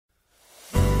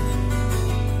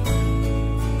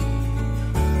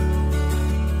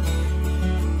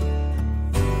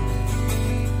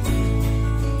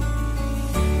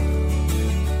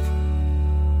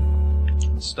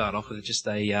start off with just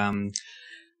an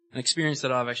experience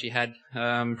that I've actually had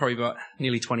probably about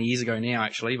nearly 20 years ago now,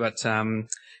 actually. But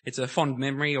it's a fond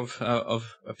memory of a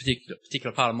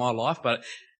particular part of my life. But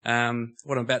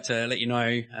what I'm about to let you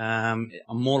know, I'm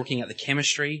more looking at the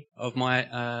chemistry of my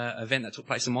event that took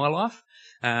place in my life,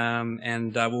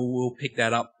 and we'll pick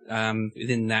that up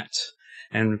within that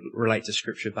and relate to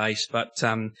scripture base. But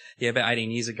about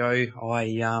 18 years ago,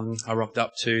 I rocked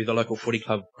up to the local footy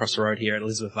club across the road here at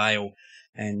Elizabeth Vale,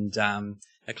 and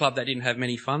a club that didn't have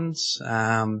many funds.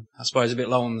 I suppose a bit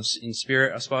low in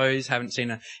spirit. I suppose haven't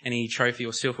seen any trophy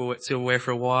or silverware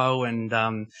for a while, and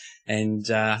lo and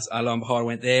behold, I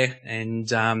went there,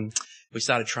 and we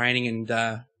started training, and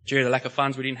due to the lack of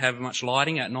funds, we didn't have much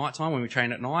lighting at night time when we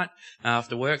trained at night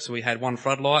after work. So we had one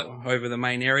floodlight over the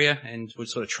main area, and we'd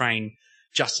sort of train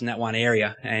just in that one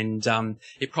area. And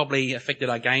it probably affected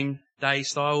our game day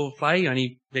style of play,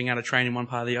 only being able to train in one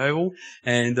part of the oval.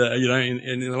 And,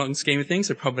 in the long scheme of things,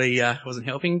 it probably wasn't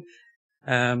helping.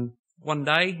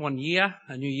 One year,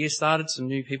 a new year started, some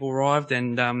new people arrived,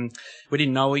 and we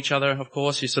didn't know each other, of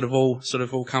course. You sort of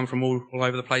all come from all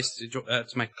over the place to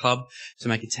make a club, to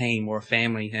make a team or a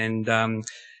family. And lo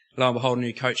and behold, a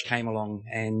new coach came along,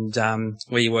 and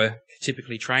we were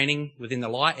typically training within the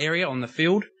light area on the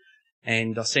field.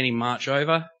 And I seen him march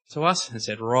over to us and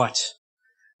said, "Right,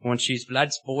 I want you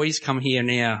lads, boys, come here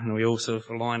now." And we all sort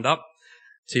of lined up,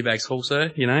 2 bags full,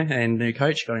 sir, and new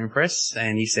coach got impressed,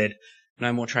 and he said,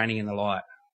 "No more training in the light."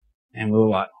 And we were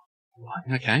like,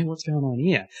 "Okay, what's going on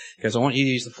here?" He goes, "I want you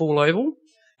to use the full oval,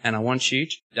 and I want you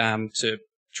to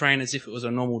train as if it was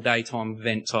a normal daytime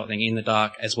event type thing, in the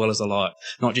dark as well as the light,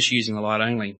 not just using the light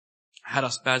only." Had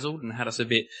us bazzled and had us a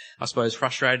bit, I suppose,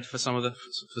 frustrated for some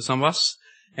of us.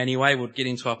 Anyway, we'd get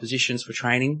into our positions for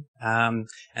training, and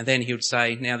then he would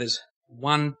say, "Now there's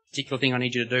one particular thing I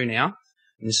need you to do now,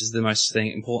 and this is the most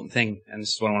important thing, and this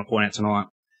is what I want to point out tonight.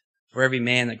 For every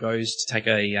man that goes to take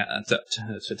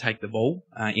to take the ball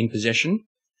in possession,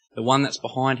 the one that's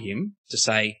behind him to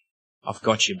say, 'I've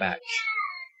got your back,'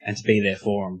 and to be there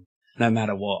for him, no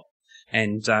matter what."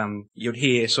 And you'd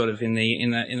hear sort of in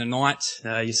the night,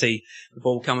 you see the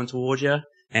ball coming towards you.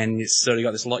 And it's sort of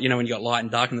got this light, when you got light and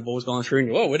dark and the ball's going through, and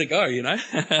you're, "Oh, where'd it go?"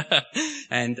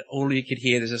 And all you could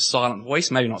hear, there's a silent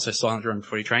voice, maybe not so silent during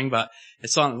footy training, but a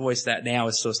silent voice that now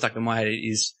is sort of stuck in my head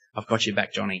is, "I've got your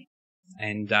back, Johnny."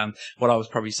 And what I would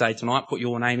probably say tonight, put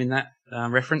your name in that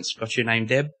reference. Got your name,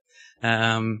 Deb.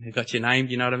 Got your name,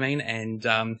 you know what I mean? And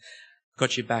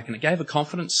got your back. And it gave a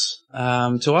confidence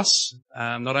to us.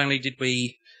 Not only did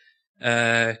we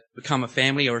become a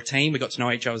family or a team, we got to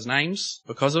know each other's names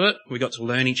because of it. We got to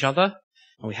learn each other,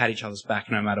 and we had each other's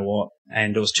back no matter what.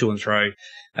 And it was to and fro.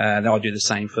 I'll do the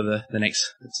same for the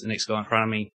next guy in front of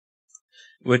me.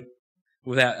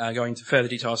 Without going into further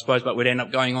detail, I suppose, but we'd end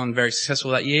up going on very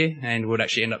successful that year, and would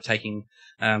actually end up taking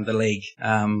the league.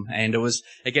 And it was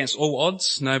against all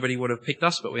odds. Nobody would have picked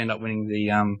us, but we ended up winning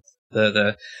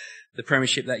the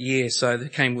premiership that year. So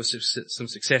that came with some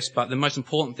success. But the most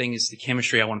important thing is the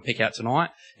chemistry I want to pick out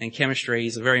tonight. And chemistry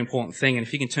is a very important thing. And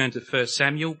if you can turn to 1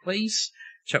 Samuel, please,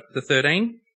 chapter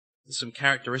 13. There's some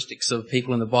characteristics of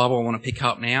people in the Bible I want to pick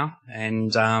up now,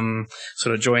 and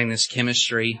sort of join this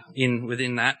chemistry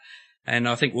within that. And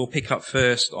I think we'll pick up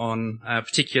first on a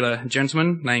particular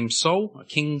gentleman named Saul,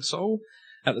 King Saul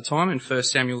at the time, in 1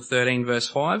 Samuel 13 verse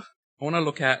 5. I want to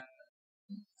look at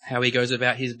how he goes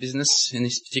about his business in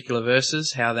these particular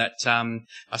verses, how that,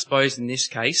 I suppose in this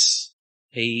case,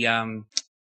 he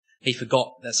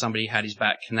forgot that somebody had his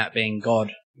back, and that being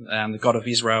God, the God of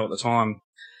Israel at the time.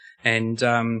 And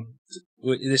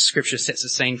this scripture sets the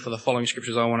scene for the following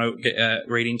scriptures I want to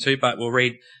read into, but we'll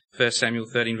read 1 Samuel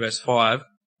 13 verse 5.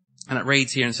 And it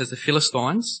reads here, and it says, "The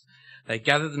Philistines, they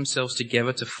gathered themselves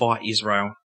together to fight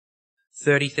Israel.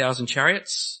 30,000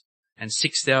 chariots and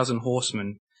 6,000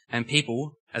 horsemen, and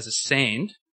people as a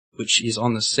sand which is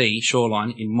on the sea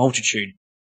shoreline in multitude."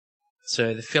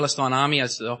 So the Philistine army,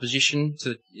 as the opposition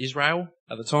to Israel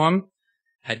at the time,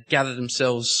 had gathered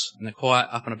themselves, and they're quite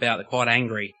up and about. They're quite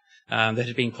angry. There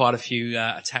had been quite a few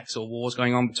attacks or wars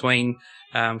going on between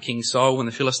King Saul and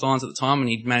the Philistines at the time, and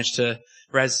he'd managed to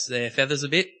razz their feathers a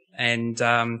bit. And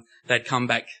they'd come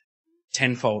back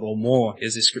tenfold or more,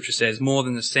 as the scripture says, more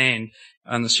than the sand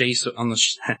on the seashore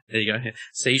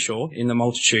in the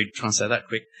multitude. I'm trying to say that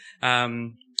quick.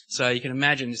 So you can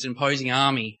imagine this imposing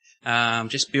army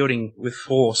just building with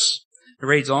force. It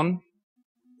reads on,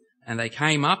 "And they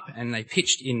came up and they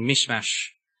pitched in Mishmash,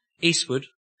 eastward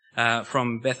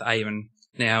from Beth Aven."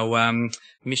 Now,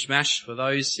 Mishmash, for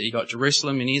those, you got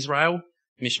Jerusalem in Israel.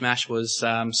 Mishmash was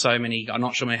so many, I'm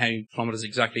not sure how many kilometres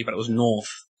exactly, but it was north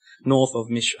north of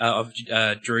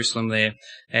Jerusalem there.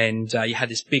 And you had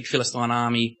this big Philistine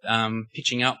army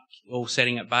pitching up, all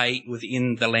setting at bay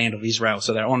within the land of Israel.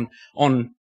 So they're on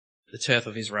the turf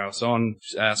of Israel. So on,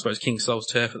 I suppose, King Saul's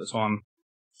turf at the time.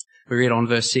 We read on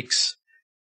verse 6.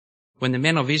 When the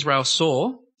men of Israel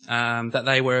saw that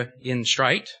they were in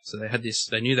strait, so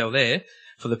they knew they were there,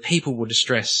 for the people were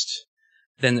distressed.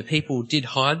 Then the people did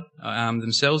hide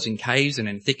themselves in caves and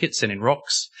in thickets and in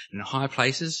rocks and in high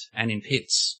places and in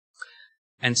pits.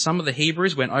 And some of the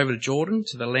Hebrews went over to Jordan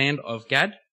to the land of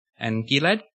Gad and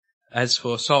Gilead. As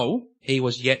for Saul, he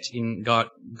was yet in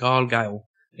Gilgal,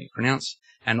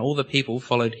 and all the people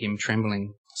followed him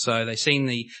trembling. So they seen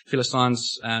the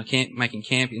Philistines making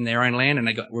camp in their own land,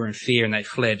 and were in fear, and they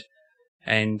fled.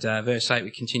 And verse 8,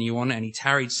 we continue on. And he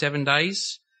tarried 7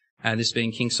 days. This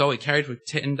being King Saul, he carried for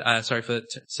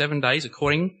 7 days,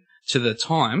 according to the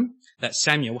time that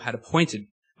Samuel had appointed.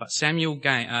 But Samuel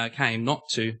came not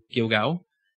to Gilgal,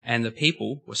 and the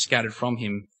people were scattered from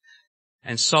him.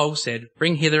 And Saul said,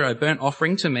 "Bring hither a burnt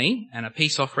offering to me, and a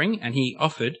peace offering." And he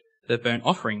offered the burnt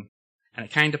offering. And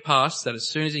it came to pass that as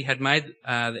soon as he had made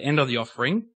the end of the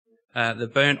offering, the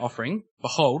burnt offering,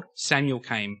 behold, Samuel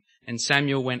came. And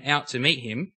Samuel went out to meet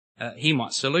him, he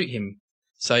might salute him.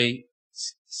 So King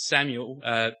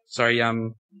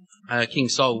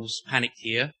Saul's panicked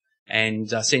here and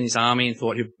seen his army and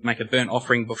thought he'd make a burnt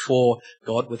offering before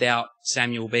God without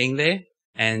Samuel being there.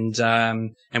 And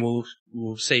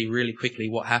we'll see really quickly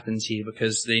what happens here,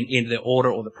 because the order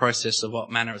or the process of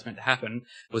what manner it was meant to happen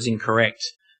was incorrect.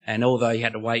 And although he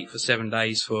had to wait for 7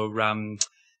 days for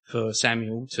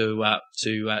Samuel to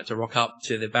rock up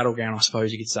to the battleground, I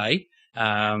suppose you could say,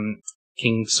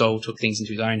 King Saul took things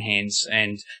into his own hands.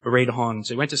 And we read on.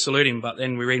 So he went to salute him, but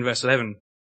then we read in verse 11.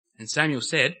 And Samuel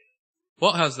said,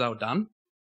 "What hast thou done?"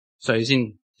 So he's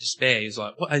in despair. He's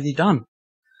like, "What have you done?"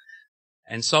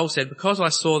 And Saul said, "Because I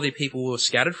saw the people were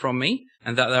scattered from me,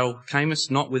 and that thou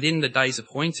camest not within the days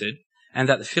appointed, and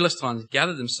that the Philistines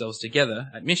gathered themselves together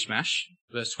at Michmash,"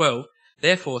 verse 12,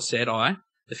 "therefore said I,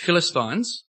 the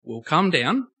Philistines will come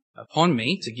down upon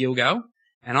me to Gilgal,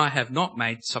 and I have not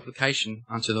made supplication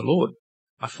unto the Lord.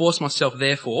 I forced myself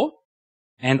therefore,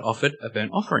 and offered a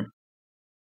burnt offering."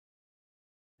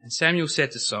 And Samuel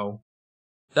said to Saul,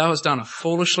 "Thou hast done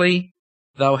foolishly,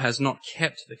 thou hast not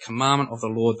kept the commandment of the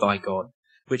Lord thy God,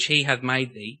 which he hath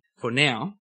made thee, for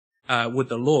now would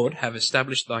the Lord have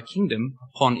established thy kingdom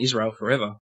upon Israel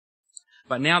forever.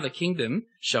 But now the kingdom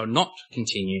shall not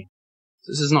continue."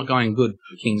 This is not going good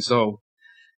for King Saul.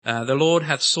 "The Lord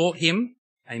hath sought him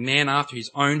a man after his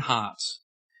own heart,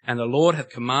 and the Lord hath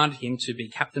commanded him to be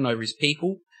captain over his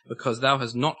people, because thou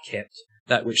hast not kept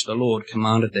that which the Lord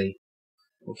commanded thee."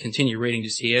 We'll continue reading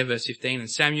just here, verse 15. "And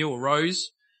Samuel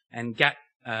arose and gat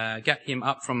him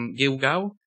up from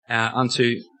Gilgal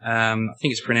unto, I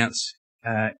think it's pronounced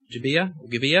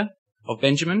Gibeah of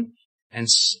Benjamin. And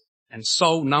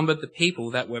Saul numbered the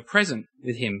people that were present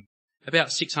with him,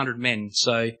 about 600 men.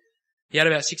 So he had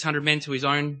about 600 men to his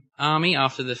own army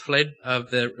after the fled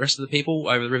of the rest of the people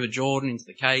over the River Jordan, into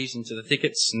the caves, into the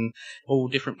thickets, and all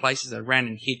different places. They ran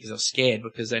and hid because they were scared,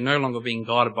 because they're no longer being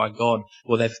guided by God.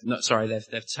 Or they've forgotten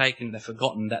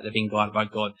that they're being guided by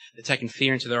God. They've taken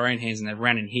fear into their own hands and they've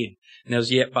ran and hid. And there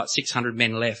was yet but 600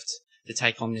 men left to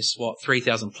take on this,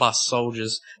 3,000 plus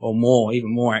soldiers, or more,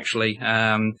 even more actually,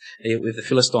 with the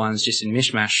Philistines just in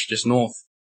Michmash, just north.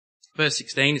 Verse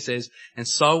 16, it says, "And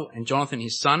Saul and Jonathan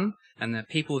his son, and the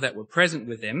people that were present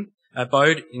with them,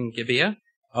 abode in Gibeah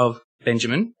of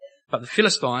Benjamin, but the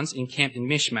Philistines encamped in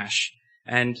Michmash.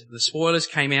 And the spoilers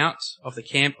came out of the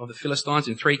camp of the Philistines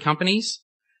in 3 companies.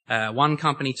 One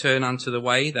company turned unto the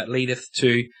way that leadeth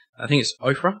to, I think it's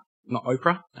Ophrah, not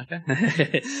Oprah,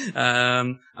 okay,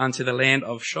 unto the land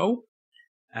of Sheol."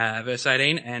 Verse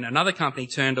 18, "And another company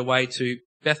turned away to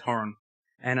Beth-horon,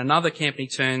 and another company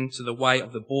turned to the way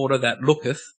of the border that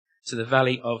looketh to the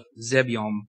valley of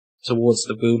Zebulun, towards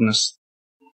the wilderness.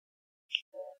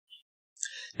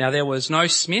 Now there was no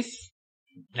smith."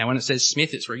 Now when it says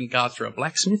smith, it's regards to a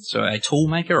blacksmith, so a tool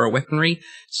maker or a weaponry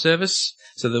service.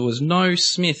 So there was no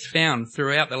smith found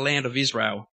throughout the land of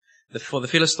Israel. For the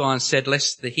Philistines said,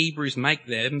 "Lest the Hebrews make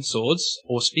them swords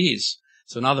or spears."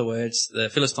 So in other words, the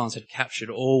Philistines had captured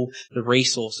all the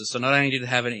resources. So not only did they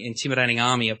have an intimidating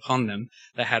army upon them,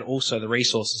 they had also the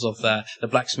resources of the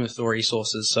blacksmith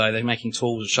resources. So they're making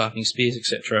tools, sharpening spears,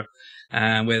 etc.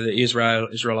 Where the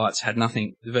Israelites had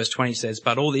nothing. Verse 20 says,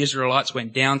 "But all the Israelites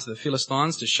went down to the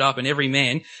Philistines to sharpen every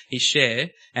man his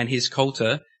share and his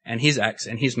coulter and his axe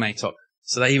and his mattock."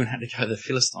 So they even had to go to the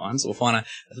Philistines or find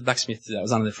a blacksmith that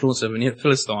was under the influence of a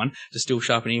Philistine to still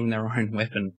sharpen even their own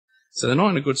weapon. So they're not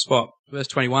in a good spot. Verse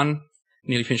 21,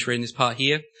 nearly finished reading this part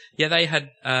here. Yeah, they had,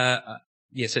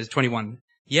 it says 21.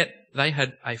 Yet they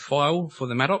had a file for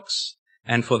the mattocks,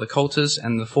 and for the coulters,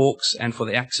 and the forks, and for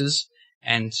the axes,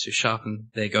 and to sharpen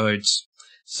their goads.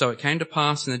 So it came to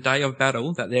pass in the day of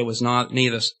battle that there was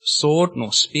neither sword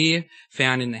nor spear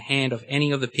found in the hand of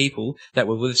any of the people that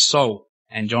were with Saul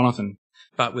and Jonathan.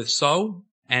 But with Saul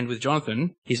and with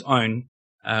Jonathan, his own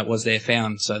was there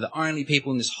found. So the only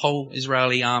people in this whole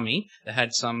Israeli army that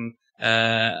had some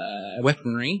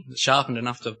weaponry sharpened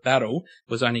enough to battle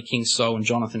was only King Saul and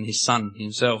Jonathan, his son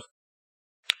himself.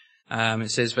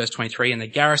 It says, verse 23, and the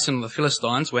garrison of the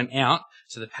Philistines went out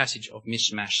to the passage of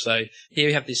Michmash. So here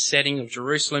we have this setting of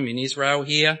Jerusalem in Israel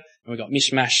here, and we've got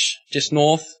Michmash just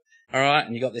north, all right,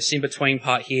 and you've got this in-between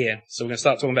part here. So we're going to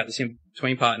start talking about this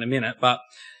in-between part in a minute, but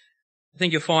I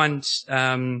think you'll find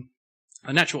the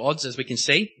natural odds, as we can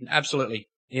see, absolutely.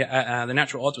 Yeah, the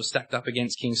natural odds were stacked up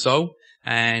against King Saul,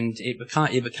 and it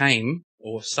became,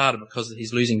 or started because of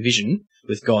his losing vision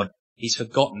with God. He's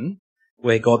forgotten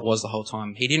where God was the whole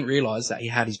time. He didn't realize that he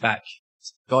had his back.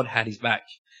 God had his back.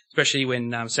 Especially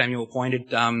when Samuel appointed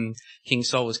King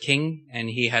Saul as king, and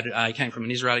he came from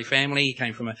an Israeli family. He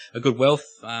came from a good wealth.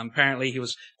 Apparently, he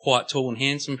was quite tall and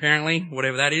handsome. Apparently,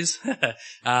 whatever that is.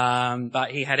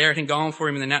 But he had everything going for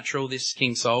him in the natural. This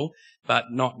King Saul, but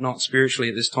not spiritually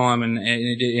at this time, and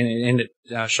it ended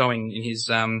showing in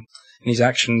his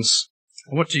actions.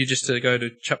 I want you just to go to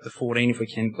chapter 14, if we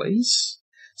can, please.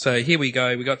 So here we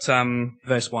go. We got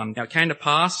verse 1. Now it came to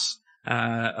pass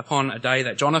upon a day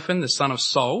that Jonathan, the son of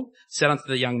Saul, said unto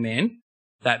the young man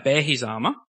that bare his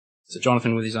armour, so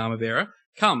Jonathan with his armour bearer,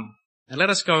 come, and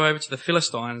let us go over to the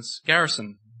Philistines'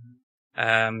 garrison,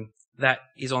 that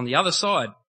is on the other side.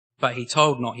 But he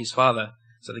told not his father.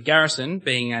 So the garrison,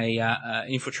 being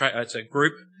it's a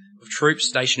group of troops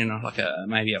stationed in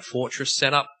maybe a fortress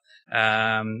setup,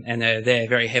 and they're there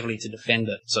very heavily to defend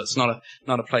it. So it's not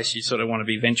a place you sort of want to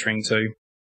be venturing to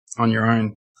on your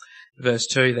own. Verse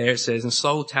 2 there, it says, and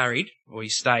Saul tarried, or he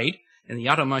stayed, in the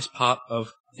uttermost part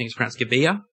of, I think it's pronounced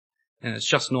Gibeah, and it's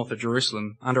just north of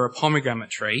Jerusalem, under a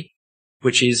pomegranate tree,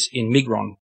 which is in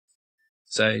Migron.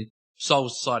 So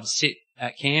Saul's decided to sit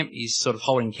at camp. He's sort of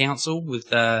holding counsel with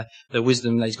the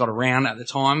wisdom that he's got around at the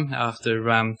time, after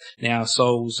now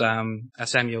Samuel's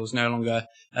no longer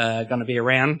going to be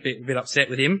around, a bit upset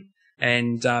with him,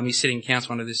 and he's sitting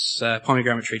counsel under this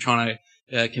pomegranate tree, trying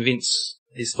to convince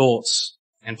his thoughts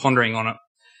and pondering on it.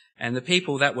 And the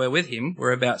people that were with him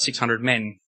were about 600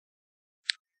 men.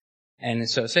 And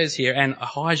so it says here, and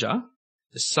Ahijah,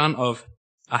 the son of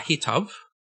Ahitub,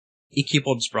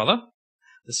 Ichabod's brother,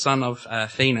 the son of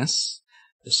Phinehas,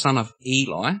 the son of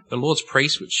Eli, the Lord's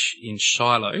priest, which in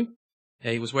Shiloh,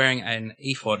 he was wearing an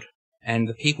ephod, and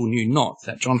the people knew not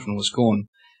that Jonathan was gone.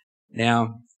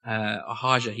 Now,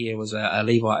 Ahijah here was a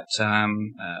Levite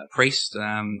priest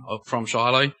from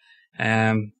Shiloh,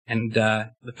 and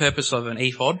the purpose of an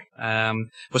ephod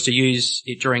was to use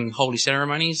it during holy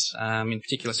ceremonies, in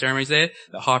particular ceremonies there.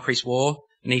 The high priest wore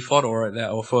an ephod,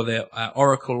 or for the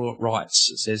oracle rites,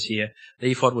 it says here.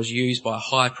 The ephod was used by a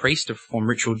high priest to perform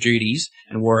ritual duties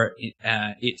and wore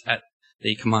it at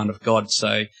the command of God.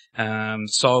 So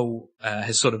Saul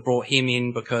has sort of brought him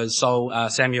in because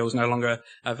Samuel is no longer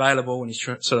available, and he's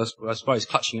sort of, I suppose,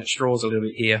 clutching at straws a little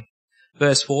bit here.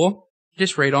 Verse 4,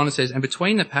 just read on, it says, and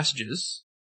between the passages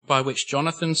by which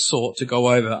Jonathan sought to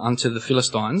go over unto the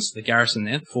Philistines, the garrison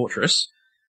there, the fortress,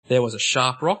 there was a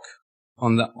sharp rock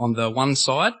on the one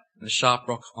side, and the sharp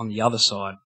rock on the other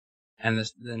side. And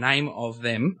the name of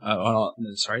them,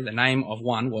 the name of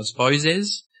one was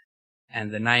Bozez,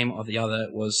 and the name of the other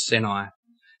was Senai.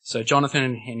 So Jonathan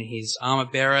and his armor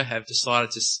bearer have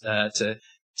decided to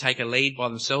take a lead by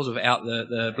themselves without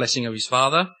the blessing of his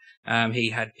father.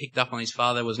 He had picked up on his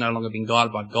father, was no longer being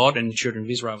guided by God, and the children of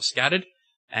Israel were scattered,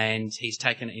 and he's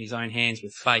taken it in his own hands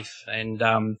with faith. And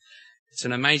it's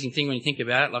an amazing thing when you think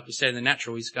about it. Like we said, in the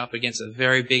natural, he's up against a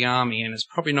very big army, and it's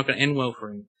probably not going to end well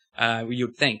for him,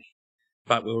 you'd think.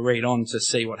 But we'll read on to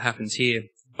see what happens here.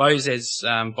 Bozez,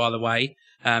 by the way,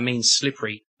 means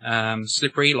slippery.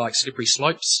 Slippery, like slippery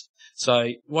slopes. So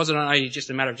it wasn't only just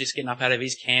a matter of just getting up out of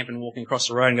his camp and walking across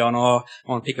the road and going, I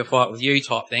want to pick a fight with you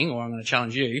type thing, or I'm going to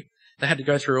challenge you. They had to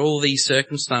go through all these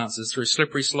circumstances, through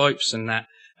slippery slopes and that.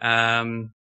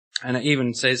 And it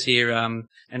even says here,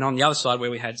 and on the other side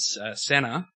where we had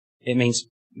Senna, it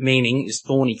meaning is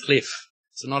thorny cliff.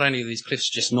 So not only are these cliffs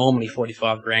just normally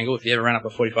 45-degree angle, if you ever run up a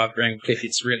 45-degree angle cliff,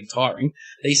 it's really tiring.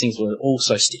 These things were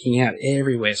also sticking out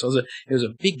everywhere. So it was a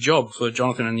big job for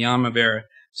Jonathan and the armor bearer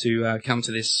to come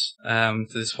to this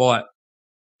fight.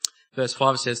 verse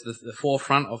 5 says the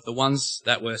forefront of the ones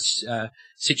that were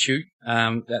situ,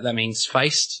 that means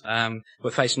faced,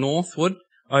 were faced northward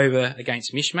over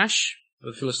against Mishmash,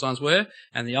 where the Philistines were,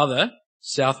 and the other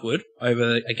southward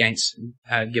over against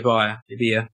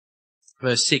Gibeah.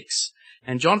 Verse 6,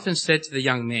 and Jonathan said to the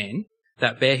young man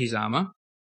that bare his armour,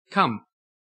 come,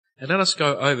 and let us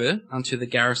go over unto the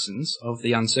garrisons of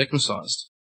the uncircumcised.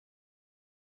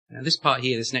 Now this part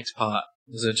here, this next part,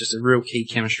 is just a real key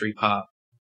chemistry part.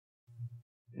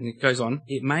 And it goes on,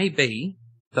 it may be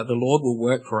that the Lord will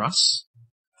work for us,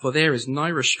 for there is no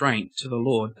restraint to the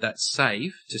Lord to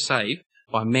save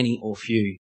by many or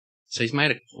few. So he's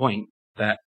made a point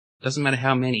that it doesn't matter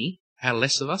how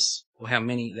less of us, or how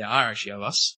many there are actually of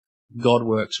us, God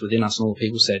works within us, and all the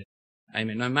people said,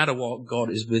 amen. No matter what, God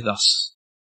is with us.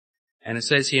 And it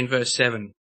says here in verse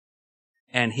 7,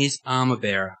 and his armour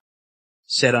bearer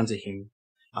said unto him,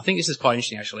 I think this is quite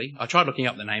interesting actually. I tried looking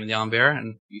up the name of the armour bearer,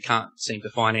 and you can't seem to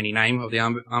find any name of the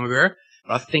armour bearer,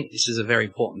 but I think this is a very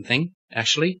important thing,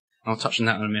 actually. I'll touch on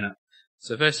that in a minute.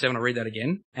 So verse 7, I'll read that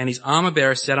again. And his armour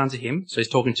bearer said unto him, so he's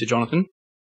talking to Jonathan,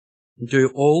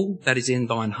 do all that is in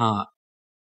thine heart.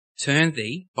 Turn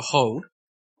thee, behold,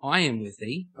 I am with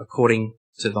thee according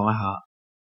to thy heart.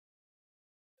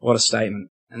 What a statement.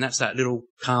 And that's that little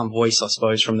calm voice, I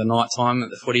suppose, from the night time at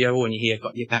the footy oval when you hear,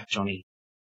 got your back, Johnny.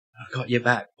 I've got your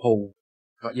back, Paul.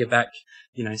 Got your back,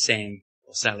 Sam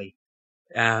or Sally.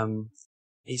 I've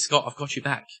got your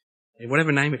back.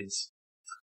 Whatever name it is.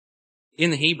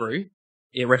 In the Hebrew,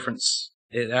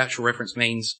 the actual reference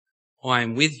means, I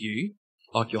am with you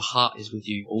like your heart is with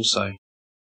you also.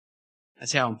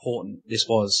 That's how important this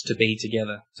was to be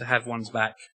together, to have one's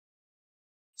back.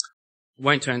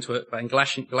 Won't turn to it, but in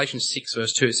Galatians 6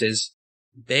 verse 2 it says,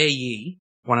 bear ye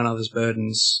one another's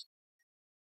burdens,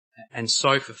 and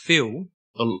so fulfill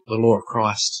the law of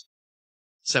Christ.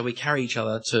 So we carry each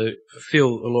other to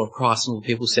fulfill the law of Christ, and all the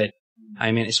people said,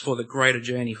 amen. It's for the greater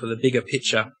journey, for the bigger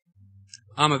picture.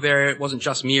 Armour bearer wasn't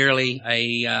just merely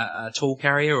a tool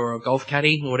carrier or a golf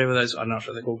caddy or whatever those, I'm not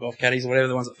sure they're called golf caddies or whatever,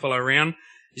 the ones that follow around.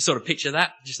 You sort of picture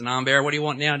that, just an arm bearer. What do you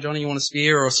want now, Johnny? You want a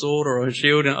spear or a sword or a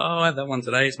shield? And, I had that one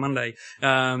today. It's Monday.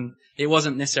 It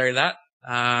wasn't necessarily that.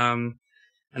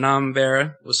 An arm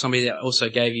bearer was somebody that also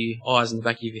gave you eyes in the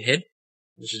back of your head,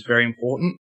 which is very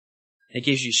important. It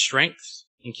gives you strength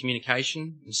in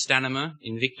communication, and stamina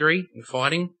in victory, in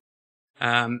fighting.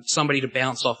 Somebody to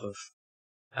bounce off of,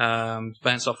 and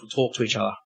talk to each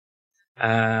other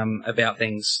about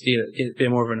things, get a bit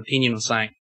more of an opinion on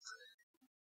something.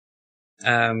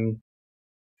 I've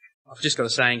just got a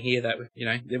saying here that,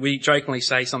 that we jokingly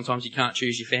say sometimes you can't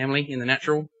choose your family in the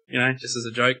natural, just as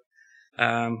a joke.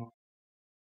 And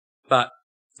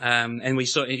we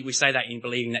say that in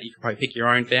believing that you can probably pick your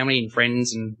own family and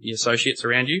friends and your associates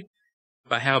around you.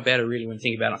 But how better really when you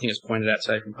think about it, I think it's pointed out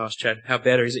today from Pastor Chad, how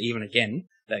better is it even again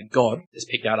that God has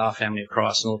picked out our family of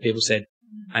Christ, and all the people said,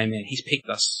 amen. He's picked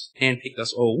us, handpicked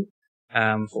us all,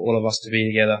 for all of us to be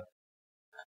together.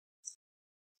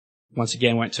 Once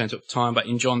again, won't turn to it for time, but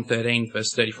in John 13,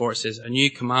 verse 34, it says, a new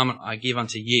commandment I give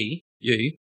unto you,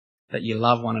 that you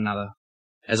love one another,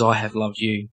 as I have loved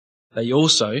you, that you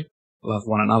also love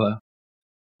one another.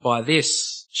 By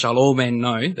this shall all men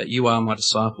know that you are my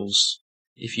disciples,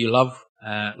 if you love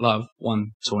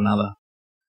one to another.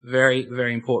 Very,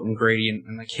 very important ingredient,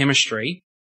 and the chemistry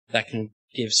that can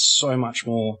give so much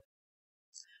more.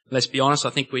 Let's be honest,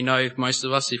 I think we know most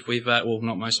of us, if we've,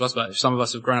 not most of us, but if some of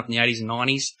us have grown up in the 80s and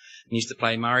 90s and used to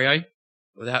play Mario,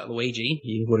 without Luigi,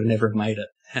 you would have never made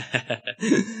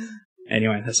it.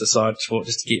 Anyway, that's a side sport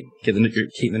just to keep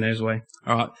the nerves away.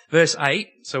 Alright, verse 8,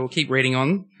 so we'll keep reading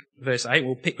on. Verse 8,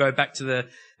 we'll go back to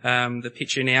the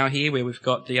picture now here where we've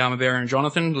got the armour bearer and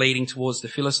Jonathan leading towards the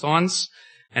Philistines.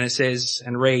 And it says,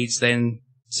 and reads, then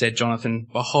said Jonathan,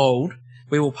 behold,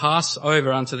 we will pass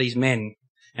over unto these men,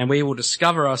 and we will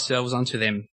discover ourselves unto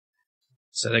them.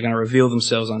 So they're going to reveal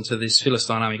themselves unto this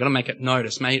Philistine army. You've got to make it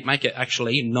notice, make it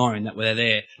actually known that we're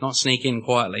there, not sneak in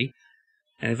quietly.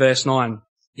 And in verse 9,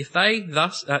 if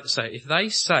they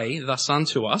say thus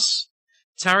unto us,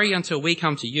 tarry until we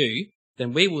come to you,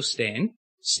 then we will stand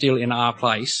still in our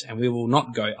place, and we will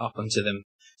not go up unto them.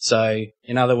 So,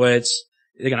 in other words,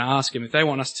 they're going to ask him if they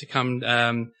want us to come,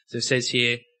 so it says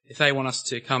here, if they want us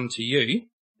to come to you,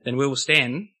 then we will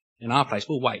stand in our place,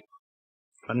 we'll wait.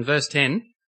 But in verse 10,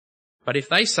 but if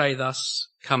they say thus,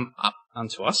 come up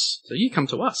unto us, so you come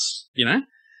to us,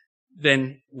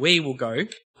 then we will go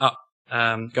up.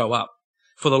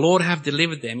 For the Lord have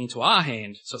delivered them into our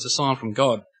hand. So it's a sign from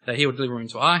God that he will deliver them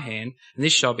into our hand, and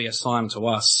this shall be a sign to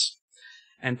us.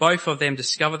 And both of them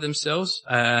discovered themselves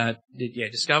unto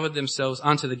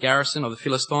the garrison of the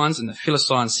Philistines. And the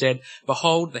Philistines said,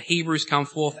 "Behold, the Hebrews come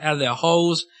forth out of their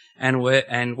holes, where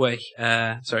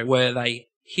they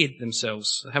hid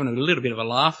themselves." Having a little bit of a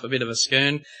laugh, a bit of a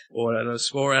skern, or a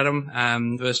score at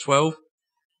them. Verse 12.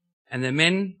 And the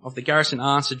men of the garrison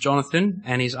answered Jonathan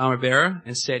and his armor bearer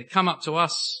and said, "Come up to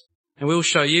us, and we'll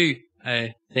show you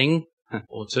a thing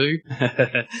or two."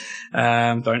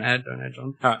 Don't add,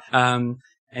 John. All right.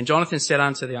 And Jonathan said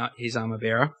unto his armor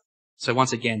bearer, so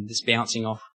once again, this bouncing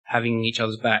off, having each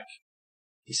other's back.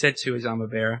 He said to his armor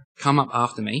bearer, "Come up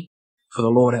after me, for the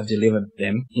Lord have delivered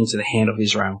them into the hand of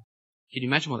Israel." Can you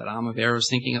imagine what that armor bearer was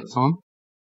thinking at the time?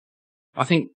 I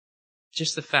think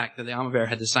just the fact that the armor bearer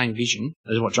had the same vision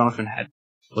as what Jonathan had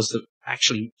was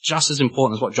actually just as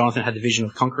important as what Jonathan had the vision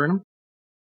of conquering them.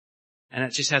 And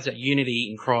it just has that unity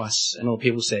in Christ, and all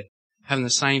people said, having the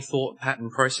same thought pattern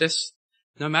process.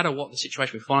 No matter what the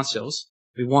situation we find ourselves,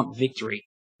 we want victory.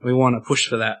 We want to push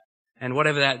for that. And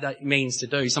whatever that means to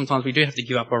do, sometimes we do have to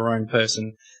give up our own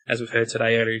person, as we've heard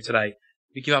earlier today.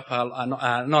 We give up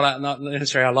not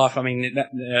necessarily our life. I mean, in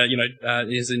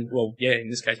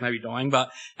this case, maybe dying,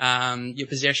 but your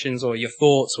possessions or your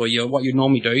thoughts or what you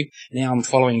normally do. Now I'm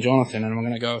following Jonathan, and I'm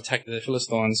going to go attack the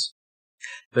Philistines.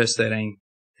 Verse 13.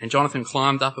 And Jonathan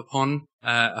climbed up upon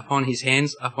his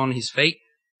hands, upon his feet,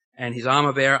 and his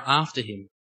armor bearer after him.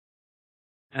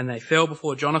 And they fell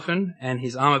before Jonathan, and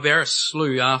his armor bearer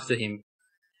slew after him.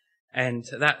 And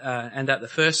that the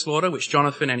first slaughter which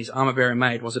Jonathan and his armor bearer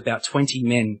made was about 20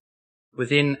 men,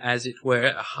 within as it were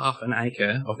a half an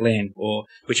acre of land, or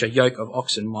which a yoke of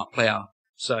oxen might plough.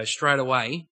 So straight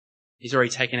away, he's already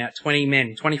taken out 20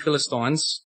 men, 20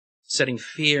 Philistines, setting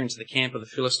fear into the camp of the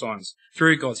Philistines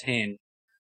through God's hand.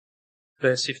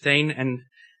 Verse 15,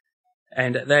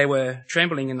 and they were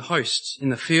trembling in the hosts, in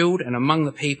the field and among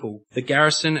the people, the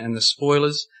garrison and the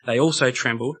spoilers, they also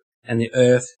trembled, and the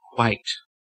earth quaked.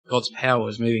 God's power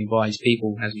was moving by his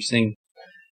people, as we sing.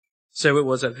 So it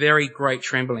was a very great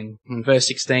trembling. In verse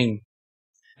 16,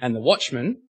 and the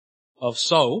watchmen of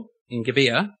Saul in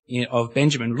Gibeah of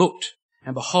Benjamin looked,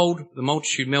 and behold, the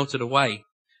multitude melted away,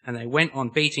 and they went on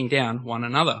beating down one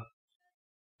another.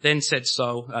 Then said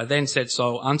Saul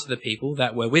unto the people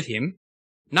that were with him,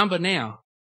 "Number now,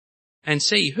 and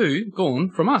see who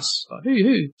gone from us."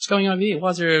 What's going over here? Why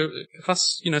is there a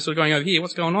fuss, sort of going over here?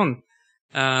 What's going on?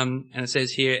 And it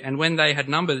says here, and when they had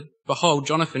numbered, behold,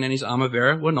 Jonathan and his armor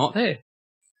bearer were not there.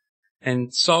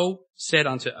 And Saul said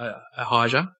unto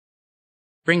Ahijah,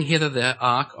 "Bring hither the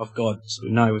ark of God." So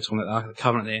we know we're talking about the ark of the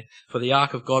covenant there. For the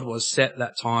ark of God was set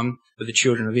that time with the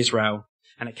children of Israel.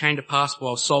 And it came to pass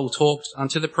while Saul talked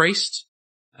unto the priest,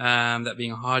 that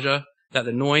being Ahijah, that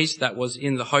the noise that was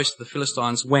in the host of the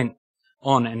Philistines went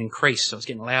on and increased. So it was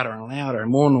getting louder and louder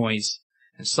and more noise.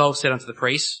 And Saul said unto the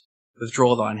priest,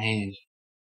 "Withdraw thine hand."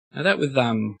 Now that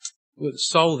with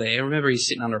Saul there, remember he's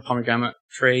sitting under a pomegranate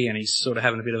tree and he's sort of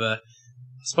having a bit of I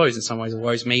suppose in some ways a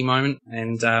woe's me moment,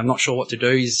 and not sure what to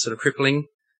do. He's sort of crippling,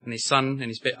 and his son and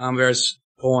his armor bearer's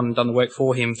gone and done the work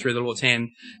for him through the Lord's hand.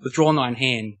 "Withdraw thine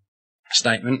hand"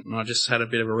 statement, and I just had a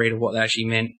bit of a read of what that actually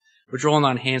meant. "Withdraw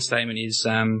thine hand" statement is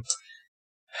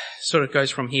sort of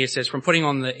goes from here. It says from putting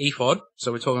on the ephod.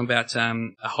 So we're talking about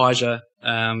Ahijah,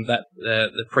 that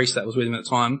the priest that was with him at the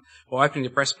time, or opening the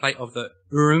breastplate of the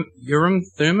Urim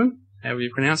Thummim, however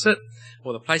you pronounce it,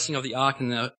 or the placing of the ark in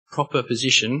the proper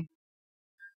position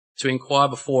to inquire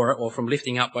before it, or from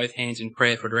lifting up both hands in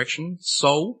prayer for direction.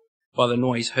 Saul, by the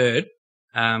noise heard,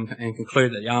 and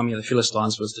concluded that the army of the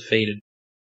Philistines was defeated,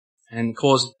 and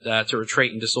caused to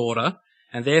retreat in disorder,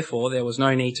 and therefore there was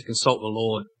no need to consult the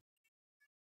Lord.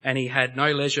 And he had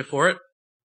no leisure for it.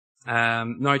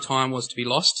 No time was to be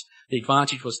lost. The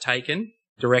advantage was taken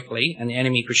directly, and the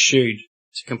enemy pursued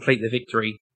to complete the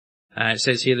victory. It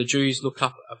says here the Jews looked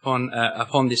up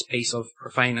upon this piece of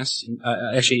profaneness,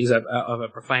 of a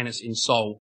profaneness in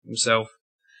Saul himself,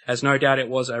 as no doubt it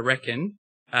was a reckon.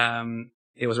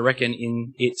 It was a reckon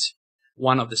in it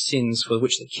one of the sins for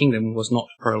which the kingdom was not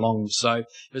prolonged. So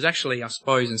it was actually, I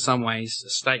suppose, in some ways,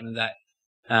 a statement that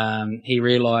he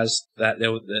realized that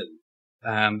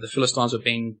the Philistines were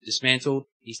being dismantled.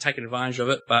 He's taken advantage of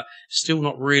it, but still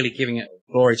not really giving it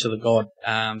glory to the God.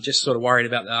 Just sort of worried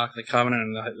about the Ark of the Covenant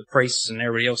and the priests and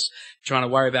everybody else, trying to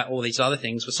worry about all these other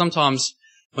things. But sometimes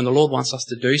when the Lord wants us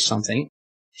to do something,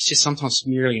 it's just sometimes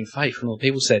merely in faith. And all the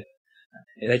people said,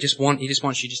 he just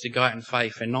wants you just to go out in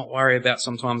faith and not worry about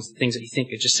sometimes the things that you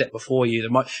think are just set before you,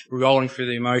 that might be rolling through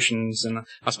the emotions. And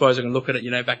I suppose I can look at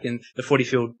it, back in the footy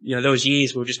field, there was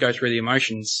years we'll just go through the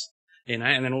emotions, and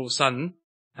then all of a sudden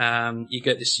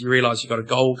you realise you've got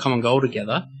a common goal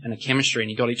together and a chemistry, and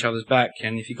you got each other's back.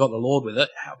 And if you've got the Lord with it,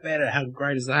 how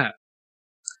great is that?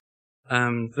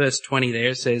 Verse 20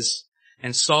 there says,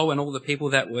 "And Saul and all the people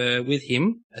that were with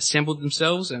him assembled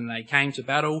themselves, and they came to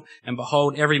battle, and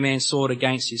behold, every man sought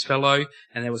against his fellow,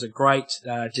 and there was a great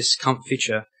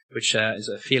discomfiture," which is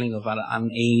a feeling of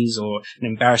unease or an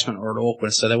embarrassment or an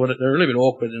awkwardness. So they were a little bit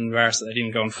awkward and embarrassed that they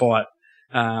didn't go and fight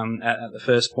at the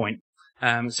first point.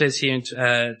 It says here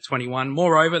in 21,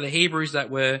 "Moreover, the Hebrews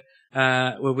that were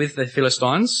with the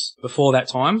Philistines before that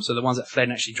time," so the ones that fled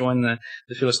and actually joined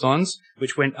the Philistines,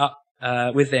 "which went up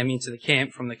with them into the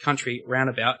camp from the country round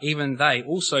about, even they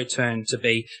also turned to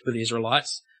be with the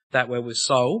Israelites that were with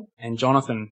Saul and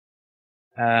Jonathan."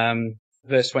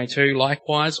 Verse 22,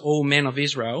 "Likewise, all men of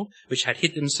Israel, which had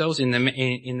hid themselves in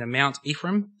the Mount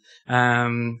Ephraim,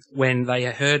 when they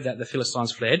heard that the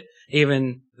Philistines fled,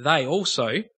 even they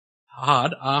also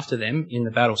hard after them in the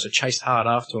battle," so chased hard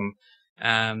after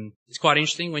them. It's quite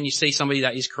interesting when you see somebody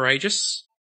that is courageous.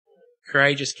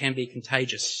 Courageous can be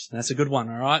contagious. That's a good one,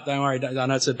 all right? Don't worry. I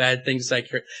know it's a bad thing to say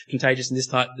contagious in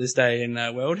this day in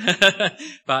the world,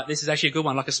 but this is actually a good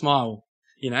one, like a smile,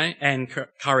 and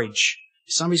courage.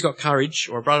 If somebody's got courage,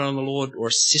 or a brother in the Lord, or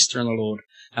a sister in the Lord,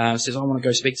 says, "I want to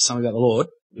go speak to somebody about the Lord.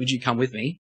 Would you come with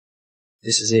me?"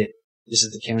 This is it. This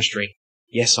is the chemistry.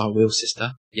 Yes, I will,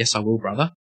 sister. Yes, I will,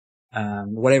 brother.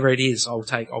 Whatever it is, I'll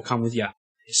come with you.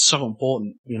 It's so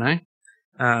important,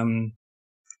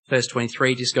 Verse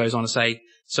 23 just goes on to say,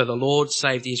 "So the Lord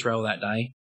saved Israel that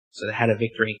day." So they had a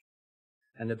victory.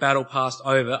 "And the battle passed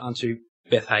over unto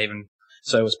Bethaven."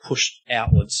 So it was pushed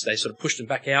outwards. They sort of pushed them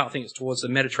back out. I think it's towards the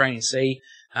Mediterranean Sea,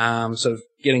 slowly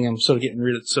getting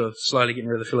rid of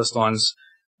the Philistines.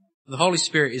 The Holy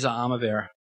Spirit is our armor bearer.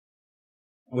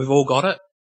 We've all got it.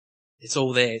 It's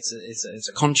all there. It's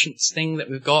a conscience thing that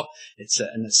we've got. It's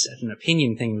an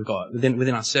opinion thing we've got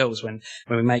within ourselves when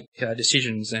we make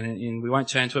decisions. And we won't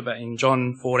turn to it, but in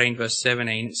John 14 verse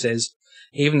 17 it says,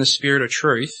 "Even the Spirit of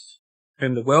truth,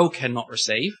 whom the world cannot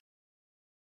receive,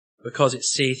 because it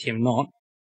seeth him not,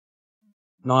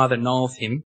 neither knoweth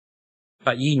him,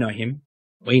 but ye know him,"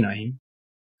 we know him,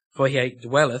 "for he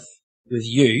dwelleth with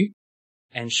you,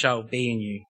 and shall be in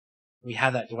you." We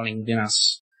have that dwelling within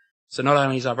us. So not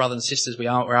only is our brothers and sisters, we're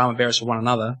armor bearers for one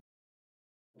another,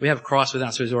 we have Christ within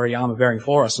us who's already armor bearing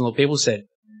for us. And the people said,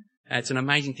 it's an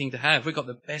amazing thing to have. We've got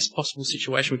the best possible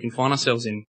situation we can find ourselves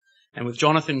in. And with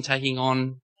Jonathan taking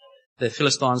on the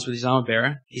Philistines with his armor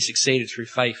bearer, he succeeded through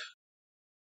faith.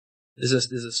 There's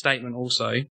a statement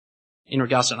also in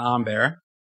regards to an armor bearer.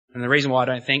 And the reason why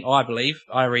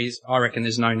I reckon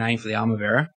there's no name for the armor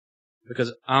bearer,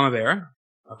 because armor bearer,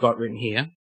 I've got written here,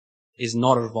 is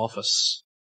not of office.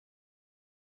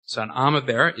 So an armor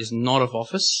bearer is not of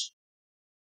office,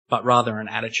 but rather an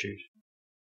attitude.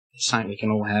 It's something we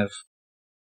can all have.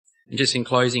 And just in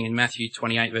closing, in Matthew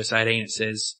 28 verse 18 it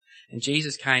says, "And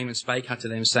Jesus came and spake unto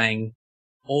them, saying,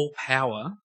 All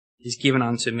power is given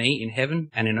unto me in heaven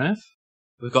and in earth."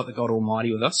 We've got the God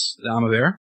Almighty with us, the armor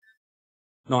bearer.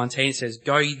 19 says,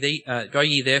 Go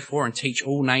ye therefore and teach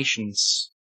all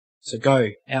nations. So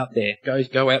go out there.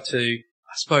 Go out to,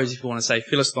 I suppose if you want to say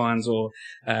Philistines, or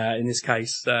in this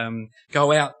case,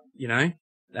 go out,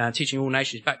 teaching all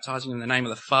nations, baptizing in the name of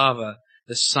the Father,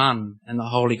 the Son, and the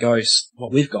Holy Ghost.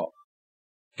 What we've got.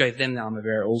 Go them the armor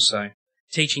bearer also.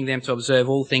 Teaching them to observe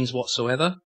all things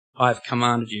whatsoever I have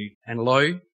commanded you. And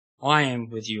lo, I am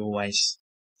with you always.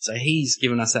 So he's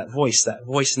given us that voice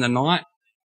in the night.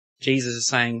 Jesus is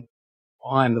saying,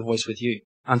 I am the voice with you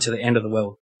unto the end of the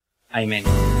world. Amen.